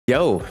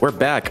Yo, we're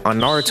back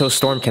on Naruto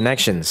Storm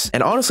Connections.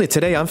 And honestly,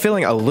 today I'm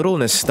feeling a little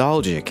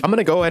nostalgic. I'm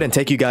gonna go ahead and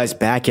take you guys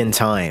back in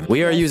time.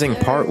 We are using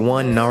part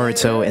 1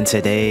 Naruto in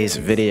today's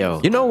video.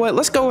 You know what?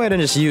 Let's go ahead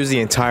and just use the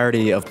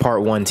entirety of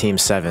part 1 Team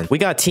 7. We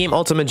got Team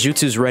Ultimate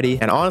Jutsus ready.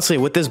 And honestly,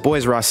 with this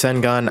boy's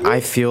Rasengan,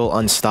 I feel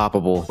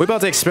unstoppable. We're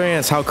about to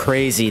experience how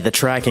crazy the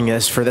tracking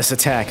is for this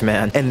attack,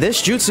 man. And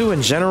this jutsu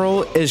in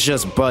general is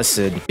just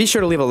busted. Be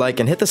sure to leave a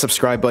like and hit the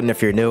subscribe button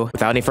if you're new.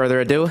 Without any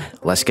further ado,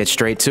 let's get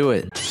straight to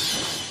it.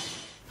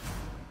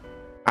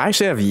 I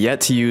actually have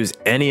yet to use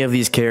any of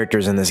these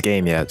characters in this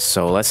game yet,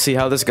 so let's see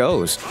how this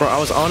goes. Bro, I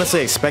was honestly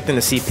expecting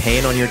to see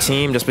Pain on your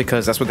team just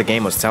because that's what the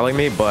game was telling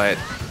me, but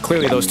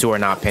clearly those two are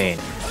not Pain.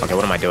 Okay,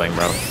 what am I doing,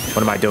 bro?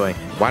 What am I doing?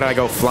 Why did I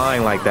go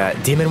flying like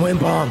that? Demon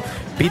Wind Bomb!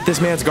 Beat this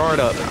man's guard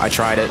up. I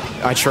tried it.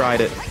 I tried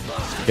it.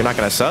 You're not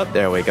gonna sub?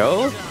 There we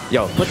go.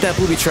 Yo, put that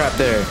booby trap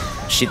there.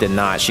 She did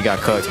not. She got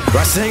cooked.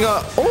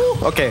 Rasengan! Oh,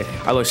 okay.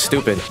 I look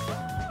stupid.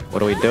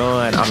 What are we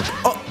doing?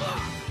 Oh!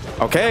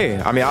 Okay,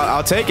 I mean,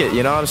 I'll take it.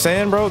 You know what I'm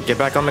saying, bro? Get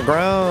back on the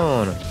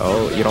ground.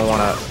 Oh, you don't want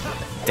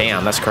to...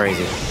 Damn, that's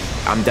crazy.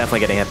 I'm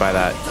definitely getting hit by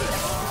that.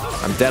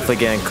 I'm definitely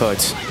getting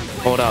cooked.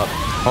 Hold up.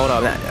 Hold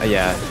up.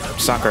 Yeah,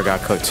 Sakura got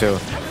cooked too.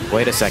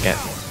 Wait a second.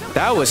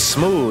 That was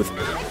smooth.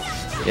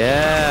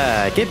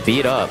 Yeah, get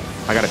beat up.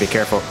 I gotta be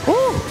careful.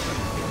 Woo!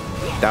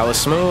 That was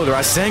smooth.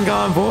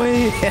 Rasengan,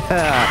 boy.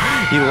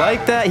 Yeah. You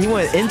like that? He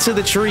went into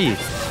the tree.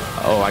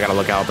 Oh, I gotta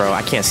look out, bro.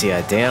 I can't see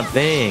a damn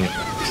thing.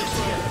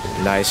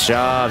 Nice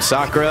job,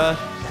 Sakura.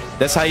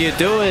 That's how you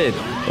do it.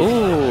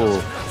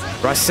 Ooh.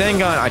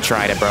 Rasengan. I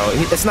tried it, bro.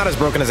 It's not as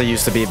broken as it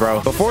used to be,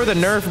 bro. Before the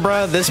nerf,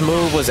 bro, this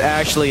move was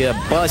actually a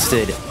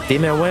busted.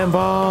 Demon Wind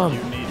Bomb.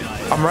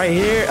 I'm right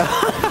here.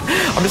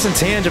 I'm just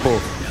intangible.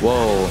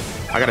 Whoa.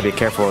 I gotta be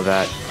careful of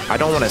that. I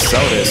don't want to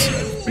sell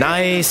this.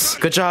 Nice.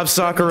 Good job,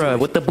 Sakura,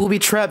 with the booby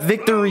trap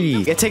victory.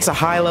 It takes a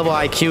high level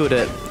IQ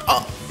to...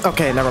 Oh,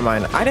 okay, never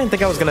mind. I didn't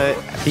think I was gonna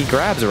be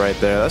grabs right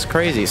there. That's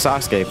crazy.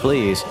 Sasuke,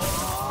 please.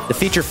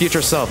 Defeat your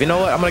future self. You know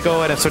what? I'm gonna go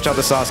ahead and switch out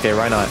to Sasuke.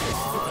 Why not?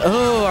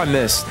 Oh, I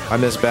missed. I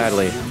missed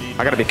badly.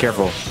 I gotta be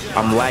careful.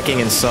 I'm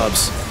lacking in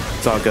subs.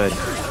 It's all good.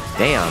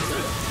 Damn.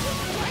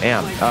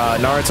 Damn.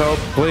 Naruto,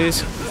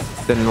 please.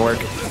 Didn't work.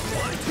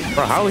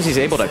 Bro, how is he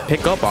able to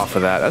pick up off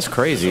of that? That's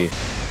crazy.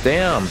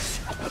 Damn.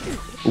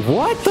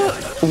 What the?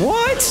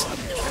 What?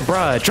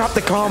 Bruh, drop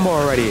the combo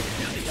already.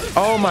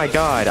 Oh my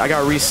god. I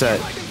got reset.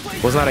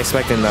 Was not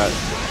expecting that.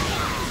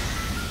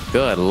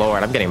 Good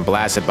lord, I'm getting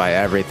blasted by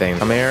everything.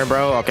 Come here,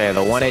 bro. Okay,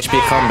 the 1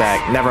 HP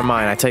comeback. Never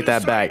mind, I take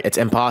that back. It's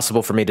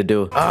impossible for me to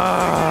do.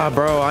 Ah,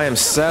 bro, I am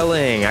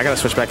selling. I gotta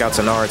switch back out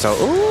to Naruto.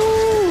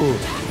 Ooh,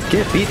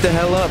 get beat the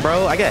hell up,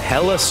 bro. I get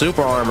hella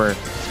super armor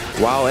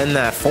while in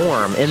that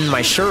form, in my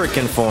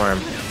shuriken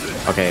form.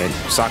 Okay,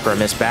 Sakura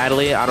missed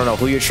badly. I don't know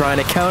who you're trying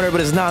to counter,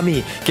 but it's not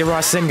me. Get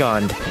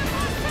Rasengan.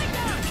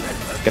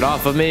 Get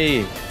off of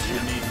me.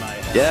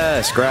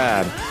 Yes,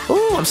 grab.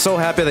 Ooh, I'm so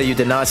happy that you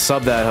did not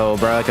sub that hoe,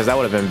 bro, because that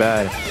would have been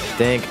bad.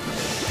 Think.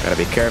 Gotta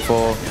be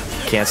careful.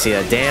 Can't see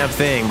a damn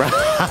thing, bro.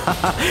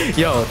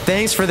 Yo,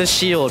 thanks for the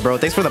shield, bro.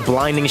 Thanks for the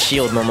blinding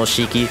shield,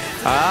 Momoshiki.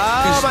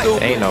 Ah, my...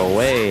 Ain't no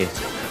way.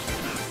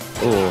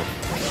 Ooh.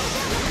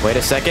 Wait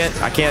a second.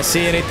 I can't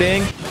see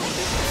anything.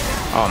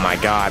 Oh, my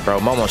God, bro.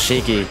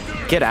 Momoshiki.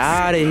 Get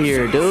out of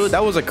here, dude.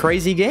 That was a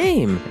crazy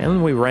game.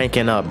 And we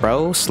ranking up,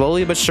 bro.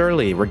 Slowly but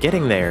surely. We're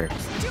getting there.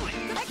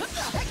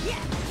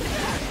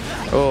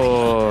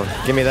 Oh,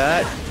 give me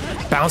that.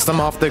 Bounced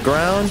them off the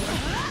ground.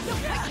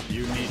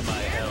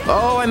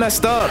 Oh, I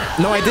messed up.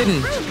 No, I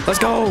didn't. Let's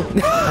go.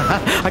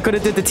 I could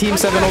have did the Team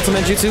 7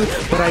 Ultimate Jutsu,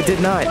 but I did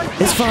not.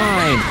 It's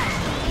fine.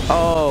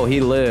 Oh,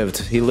 he lived.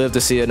 He lived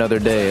to see another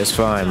day. It's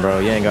fine, bro.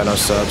 You ain't got no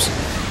subs.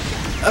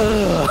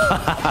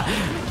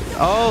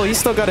 Oh, he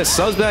still got his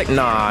subs back?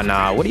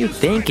 Nah. What are you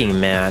thinking,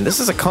 man?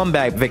 This is a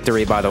comeback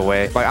victory, by the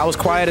way. Like, I was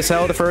quiet as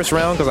hell the first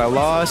round because I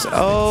lost.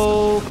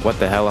 Oh, what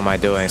the hell am I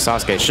doing?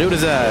 Sasuke, shoot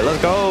his ass.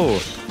 Let's go.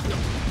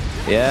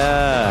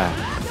 Yeah.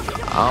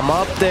 I'm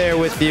up there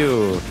with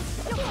you.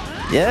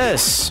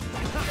 Yes.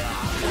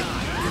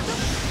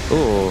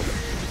 Ooh.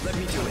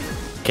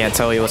 Can't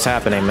tell you what's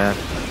happening, man.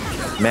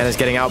 Man is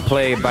getting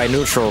outplayed by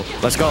neutral.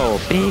 Let's go.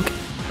 Bink.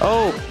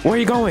 Oh, where are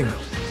you going?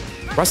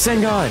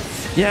 Rasengan.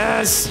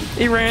 Yes,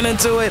 he ran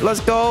into it.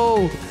 Let's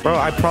go. Bro,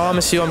 I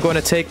promise you I'm going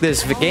to take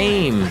this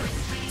game.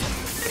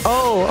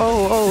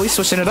 Oh, he's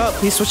switching it up.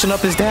 He's switching up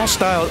his dash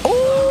style.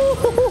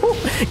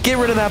 Oh, get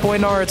rid of that boy,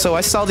 Naruto.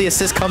 I saw the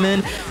assist come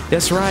in.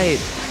 That's right.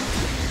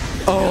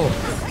 Oh,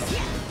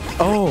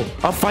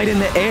 I'll fight in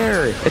the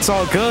air. It's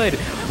all good.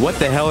 What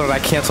the hell did I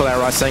cancel that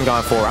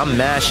Rasengan for? I'm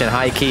mashing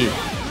high key.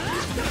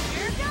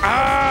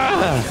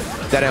 Ah,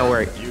 that didn't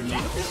work.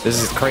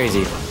 This is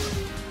crazy.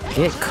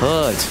 Get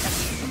cooked.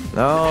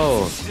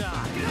 No.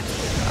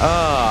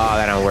 Oh,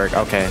 that didn't work.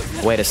 Okay.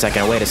 Wait a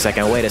second. I'm gonna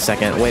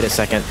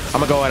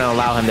go ahead and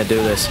allow him to do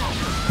this.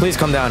 Please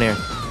come down here.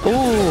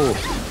 Ooh.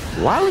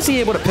 Why was he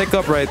able to pick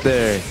up right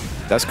there?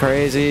 That's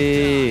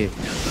crazy.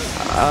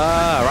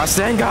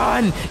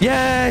 Rasengan.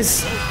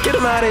 Yes. Get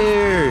him out of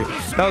here.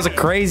 That was a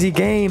crazy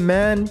game,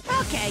 man.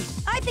 Okay.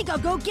 I think I'll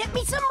go get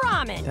me some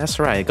ramen. That's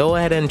right. Go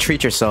ahead and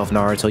treat yourself,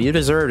 Naruto. You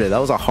deserved it. That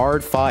was a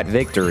hard-fought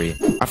victory.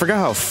 I forgot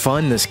how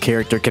fun this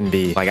character can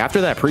be. Like,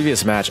 after that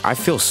previous match, I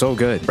feel so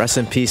good. Rest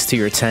in peace to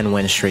your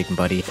 10-win streak,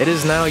 buddy. It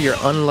is now your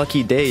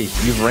unlucky day.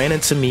 You've ran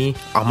into me.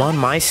 I'm on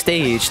my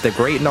stage, the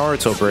Great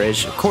Naruto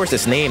Bridge. Of course,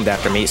 it's named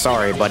after me.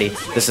 Sorry, buddy.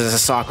 This is a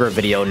Sakura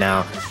video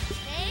now.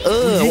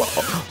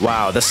 Ugh.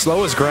 Wow, the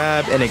slowest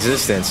grab in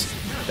existence.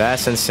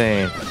 That's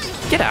insane.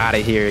 Get out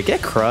of here.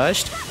 Get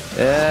crushed.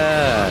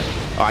 Yeah.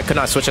 Oh, I could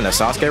not switch into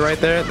Sasuke right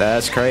there?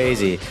 That's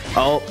crazy.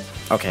 Oh,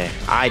 okay.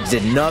 I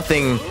did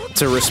nothing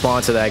to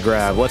respond to that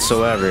grab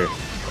whatsoever.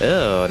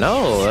 Ew,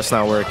 no, that's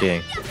not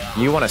working.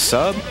 You want a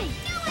sub?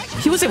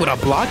 He was able to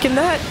block in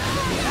that?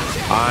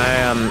 I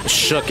am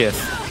shooketh.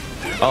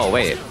 Oh,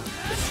 wait.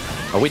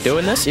 Are we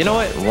doing this? You know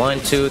what? 1,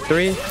 2,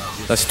 3.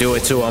 Let's do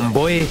it to him,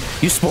 boy.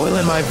 You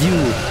spoiling my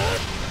view.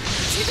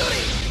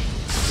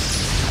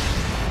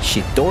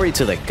 Shidori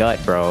to the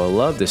gut, bro.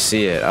 Love to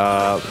see it.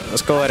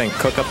 Let's go ahead and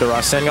cook up the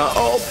Rasengan.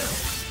 Oh,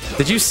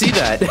 did you see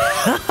that?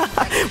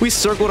 We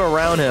circled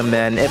around him,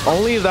 man. If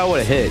only that would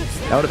have hit.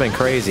 That would have been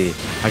crazy.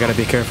 I gotta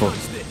be careful.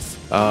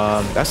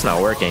 That's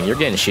not working. You're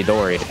getting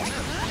Shidori.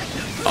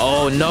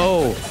 Oh,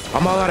 no.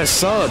 I'm all out of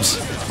subs.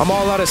 I'm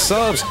all out of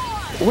subs.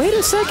 Wait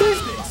a second.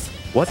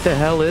 What the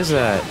hell is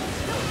that?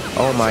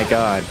 Oh, my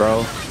God,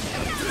 bro.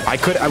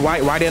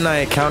 Why didn't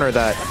I counter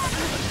that?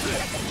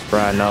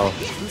 Bruh, no.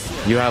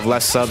 You have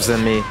less subs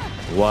than me.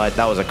 What?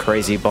 That was a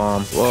crazy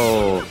bomb.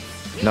 Whoa.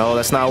 No,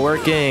 that's not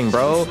working,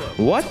 bro.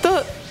 What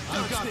the?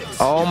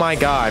 Oh my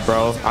God,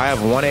 bro. I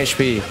have 1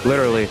 HP,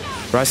 literally.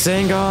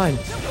 Rasengan.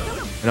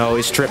 No,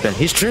 he's tripping.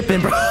 He's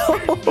tripping, bro.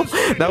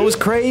 That was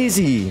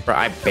crazy. Bro,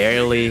 I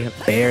barely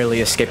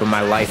escaped with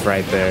my life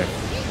right there.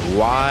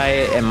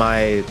 Why am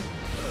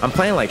I'm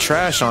playing like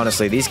trash,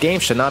 honestly. These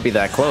games should not be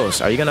that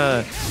close. Are you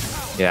gonna...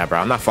 Yeah, bro,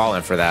 I'm not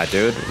falling for that,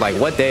 dude. Like,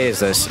 what day is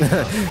this?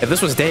 If this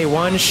was day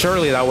 1,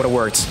 surely that would have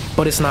worked.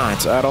 But it's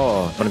not at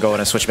all. I'm gonna go ahead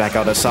and switch back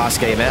out to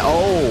Sasuke, man.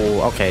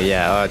 Oh, okay,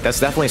 yeah.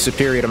 That's definitely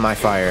superior to my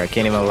fire. I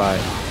can't even lie.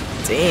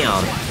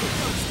 Damn.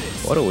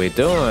 What are we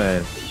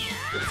doing?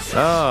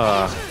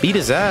 Oh, beat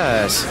his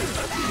ass.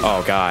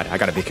 Oh, God. I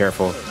gotta be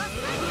careful.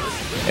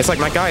 It's like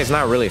my guy is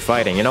not really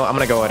fighting. You know, I'm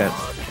gonna go ahead and...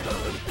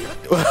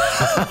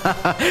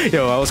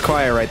 Yo, I was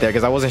quiet right there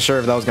because I wasn't sure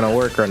if that was gonna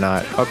work or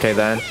not. Okay,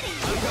 then.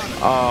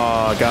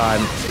 Oh, God.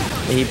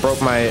 He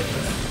broke my...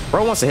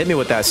 Bro wants to hit me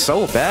with that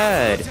so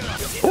bad.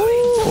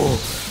 Ooh.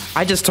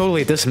 I just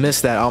totally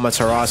dismissed that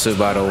Amaterasu,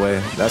 by the way.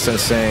 That's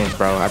insane,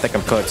 bro. I think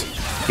I'm cooked.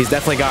 He's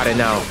definitely got it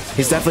now.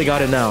 He's definitely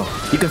got it now.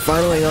 You can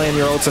finally land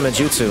your ultimate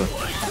jutsu.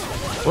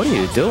 What are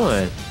you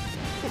doing?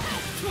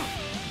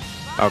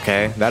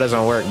 Okay, that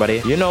doesn't work,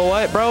 buddy. You know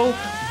what, bro?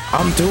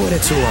 I'm doing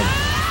it to him.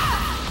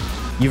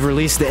 You've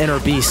released the inner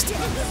beast.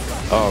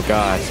 Oh,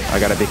 God. I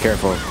gotta be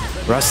careful.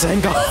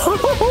 Rasengan.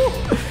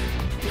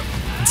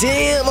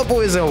 Damn, my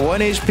boy's at 1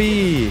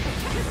 HP.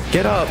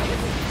 Get up.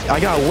 I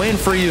got wind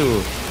for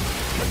you.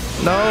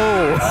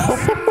 No.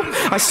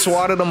 I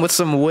swatted him with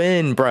some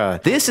wind,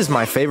 bruh. This is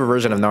my favorite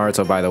version of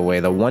Naruto, by the way.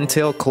 The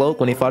one-tail cloak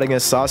when he fought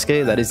against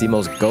Sasuke, that is the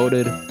most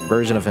goated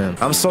version of him.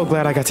 I'm so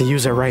glad I got to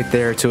use it right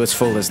there to its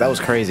fullest. That was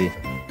crazy.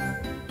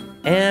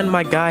 And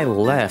my guy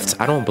left.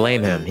 I don't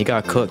blame him. He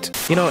got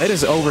cooked. You know, it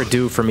is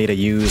overdue for me to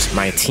use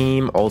my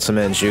team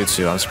ultimate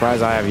jutsu. I'm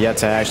surprised I have yet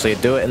to actually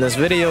do it in this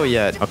video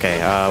yet. Okay,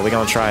 we're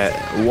gonna try it.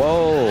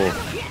 Whoa.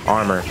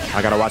 Armor.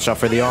 I gotta watch out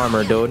for the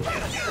armor, dude.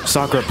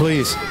 Sakura,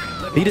 please.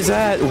 Beat his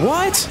ass.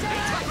 What?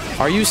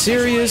 Are you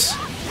serious?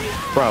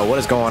 Bro, what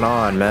is going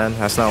on, man?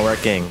 That's not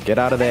working. Get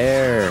out of the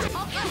air.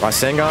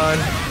 Rasengan.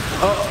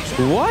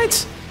 Oh,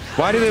 what?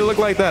 Why do they look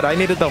like that? I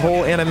needed the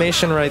whole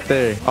animation right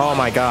there. Oh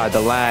my God,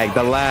 the lag,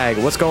 the lag.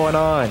 What's going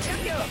on?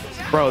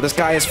 Bro, this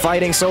guy is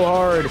fighting so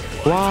hard.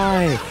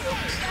 Why?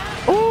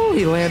 Oh,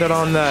 he landed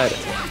on that.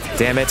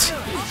 Damn it.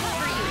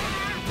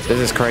 This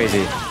is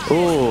crazy.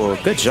 Ooh,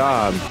 good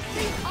job.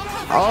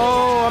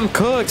 Oh, I'm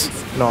cooked.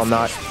 No, I'm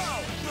not.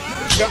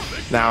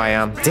 Now I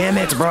am. Damn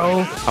it,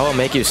 bro. I will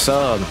make you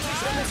sub.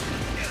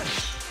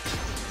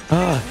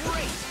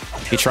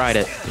 He tried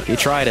it. He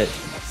tried it.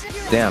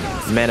 Damn,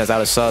 man is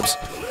out of subs.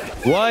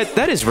 What?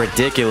 That is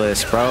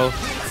ridiculous, bro.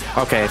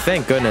 Okay,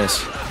 thank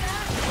goodness.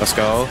 Let's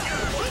go.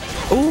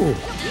 Ooh.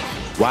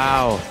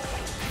 Wow.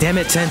 Damn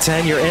it,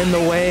 10-10, you're in the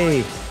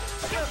way.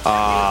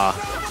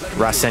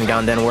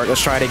 Rasengan didn't work.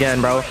 Let's try it again,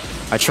 bro.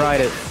 I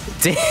tried it.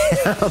 Damn.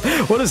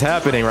 What is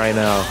happening right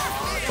now?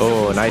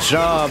 Oh, nice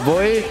job,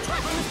 boy.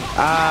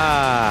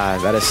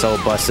 That is so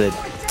busted.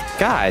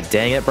 God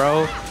dang it,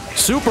 bro.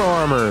 Super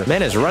armor.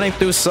 Man is running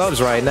through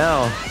subs right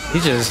now.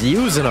 He's just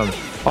using them.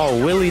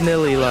 Oh,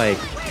 willy-nilly like.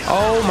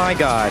 Oh my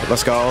God.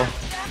 Let's go.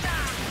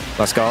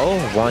 Let's go.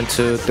 1,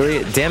 2,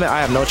 3. Damn it,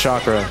 I have no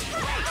chakra.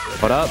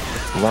 What up?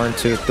 1,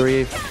 2,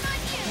 3.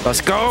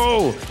 Let's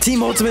go.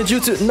 Team ultimate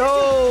jutsu.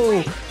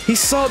 No. He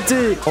subbed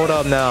it. Hold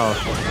up now.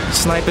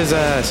 Snipe his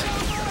ass.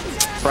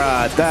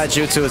 Bruh, that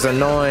jutsu is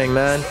annoying,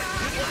 man.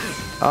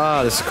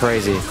 Oh, this is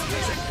crazy.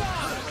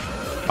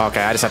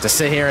 Okay, I just have to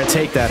sit here and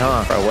take that,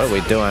 huh? Bro, what are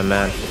we doing,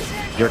 man?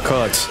 You're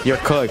cooked. You're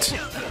cooked.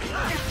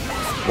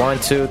 1,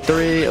 2,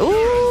 3.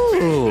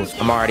 Ooh.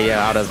 I'm already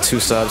out of 2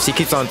 subs. He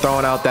keeps on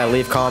throwing out that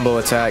leaf combo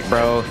attack,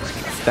 bro.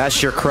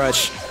 That's your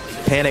crutch.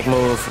 Panic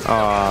move,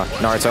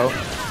 Naruto.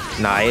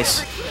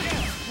 Nice.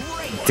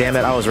 Damn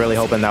it, I was really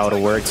hoping that would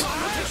have worked.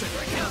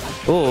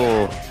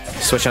 Ooh.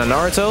 Switching to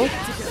Naruto.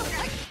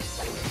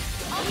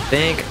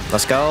 Think.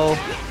 Let's go.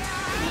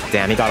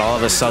 Damn, he got all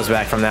of his subs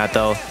back from that,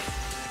 though.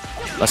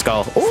 Let's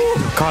go. Ooh,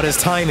 caught his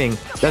timing.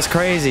 That's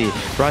crazy.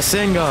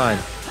 Rasengan.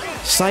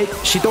 Sight.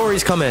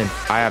 Shidori's coming.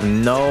 I have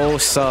no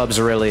subs,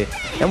 really.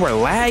 And we're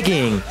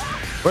lagging.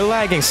 We're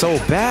lagging so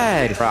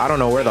bad. I don't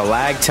know where the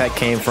lag tech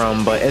came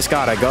from, but it's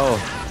gotta go.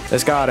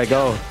 It's gotta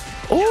go.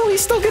 Oh,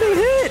 he's still getting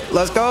hit.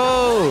 Let's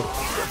go.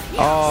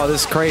 Oh,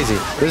 this is crazy.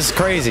 This is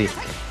crazy.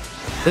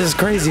 This is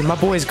crazy. My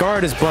boy's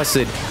guard is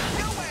busted.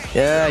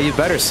 Yeah, you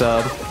better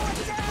sub.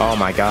 Oh,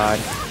 my God.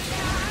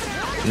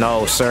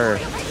 No, sir.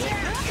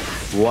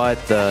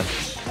 What the?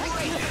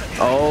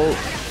 Oh,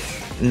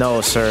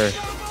 no, sir.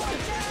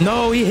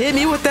 No, he hit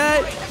me with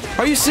that.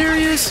 Are you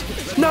serious?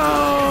 No.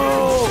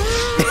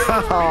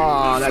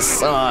 Oh, that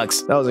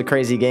sucks. That was a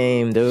crazy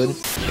game, dude.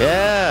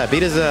 Yeah,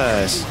 beat his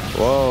ass.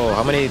 Whoa,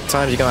 how many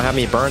times you gonna have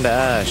me burn to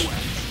ash?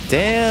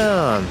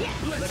 Damn.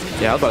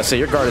 Yeah, I was about to say,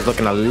 your guard is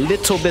looking a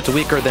little bit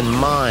weaker than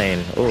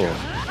mine. Oh,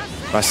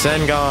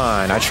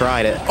 Rasengan. I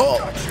tried it. Oh,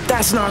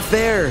 that's not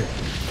fair.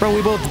 Bro,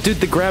 we both did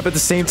the grab at the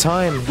same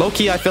time.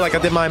 Low-key, I feel like I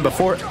did mine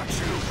before.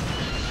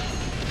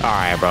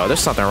 Alright, bro. There's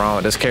something wrong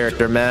with this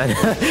character, man.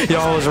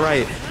 Y'all was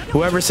right.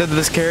 Whoever said that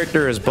this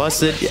character is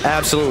busted, you're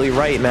absolutely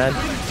right, man.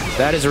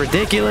 That is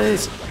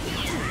ridiculous.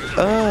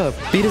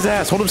 Beat his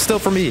ass. Hold him still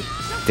for me.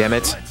 Damn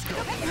it.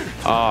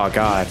 Oh,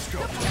 God.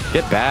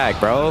 Get back,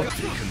 bro.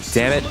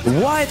 Damn it.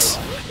 What?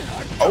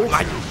 Oh,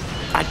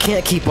 I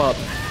can't keep up.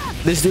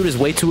 This dude is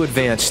way too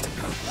advanced.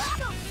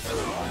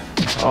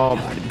 Oh,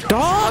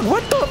 dog,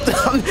 what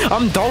the?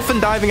 I'm dolphin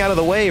diving out of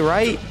the way,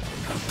 right?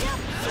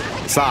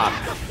 Stop.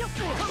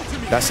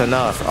 That's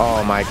enough.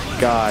 Oh, my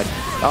God.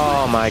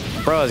 Oh, my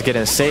bro is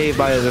getting saved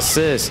by his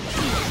assist.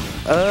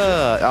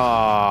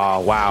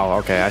 Oh, wow.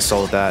 Okay, I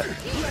sold that.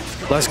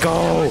 Let's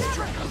go.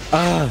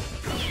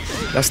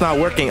 That's not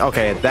working.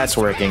 Okay, that's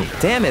working.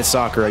 Damn it,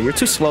 Sakura. You're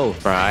too slow.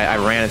 Bro, I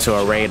ran into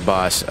a raid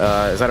boss.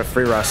 Is that a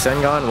free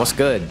Rasengan? What's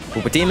good?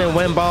 Demon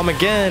Wind Bomb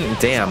again.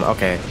 Damn,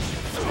 okay.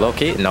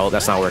 Low-key? No,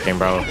 that's not working,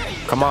 bro.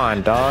 Come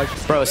on, dog.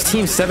 Bro, it's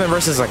Team 7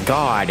 versus a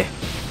god.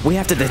 We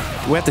have to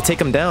take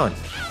him down.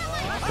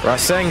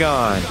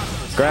 Rasengan.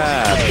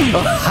 Grab.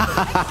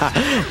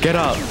 Get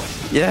up.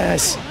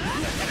 Yes.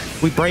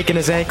 We breaking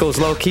his ankles,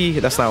 low-key.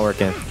 That's not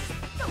working.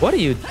 What are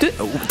you do?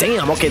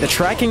 Damn, okay, the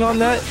tracking on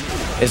that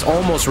is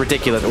almost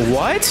ridiculous.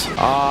 What?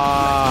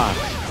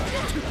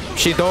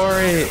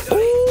 Shidori.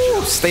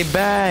 Ooh, stay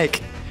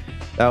back.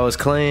 That was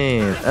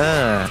clean.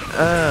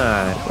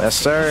 Yes,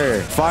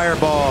 sir.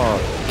 Fireball.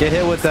 Get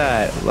hit with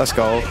that. Let's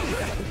go.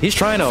 He's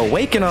trying to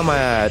awaken on my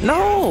ass.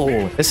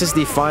 No! This is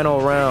the final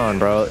round,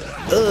 bro.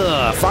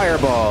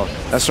 Fireball.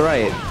 That's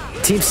right.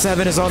 Team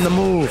 7 is on the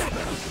move.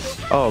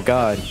 Oh,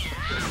 God.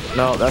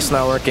 No, that's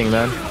not working,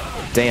 man.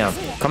 Damn.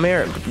 Come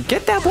here.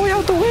 Get that boy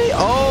out the way.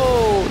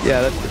 Oh,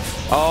 yeah.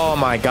 Oh,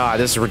 my God.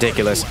 This is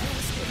ridiculous.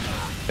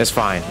 It's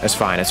fine. It's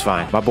fine. It's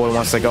fine. My boy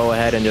wants to go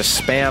ahead and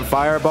just spam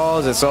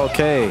fireballs. It's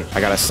okay.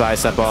 I gotta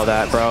sidestep all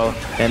that, bro.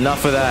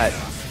 Enough of that.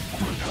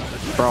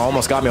 Bro,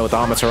 almost got me with the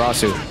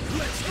Amaterasu.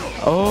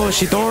 Oh,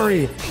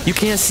 Shidori. You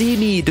can't see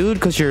me, dude,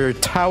 because your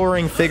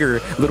towering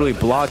figure literally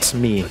blocks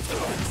me.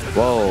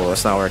 Whoa,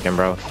 that's not working,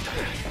 bro.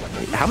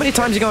 How many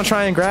times you gonna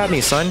try and grab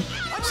me, son?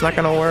 It's not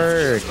gonna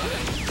work.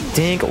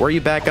 Dink, where you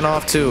backing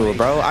off to,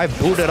 bro? I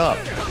booted up.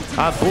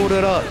 I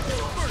booted up.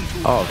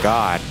 Oh,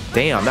 God.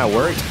 Damn, that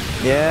worked.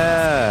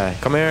 Yeah,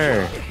 come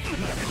here.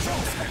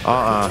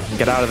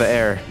 Get out of the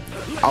air.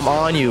 I'm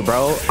on you,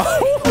 bro.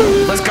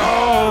 Let's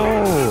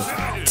go.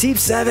 Team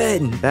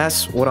 7.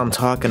 That's what I'm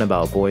talking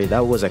about, boy.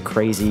 That was a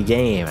crazy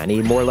game. I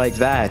need more like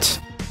that.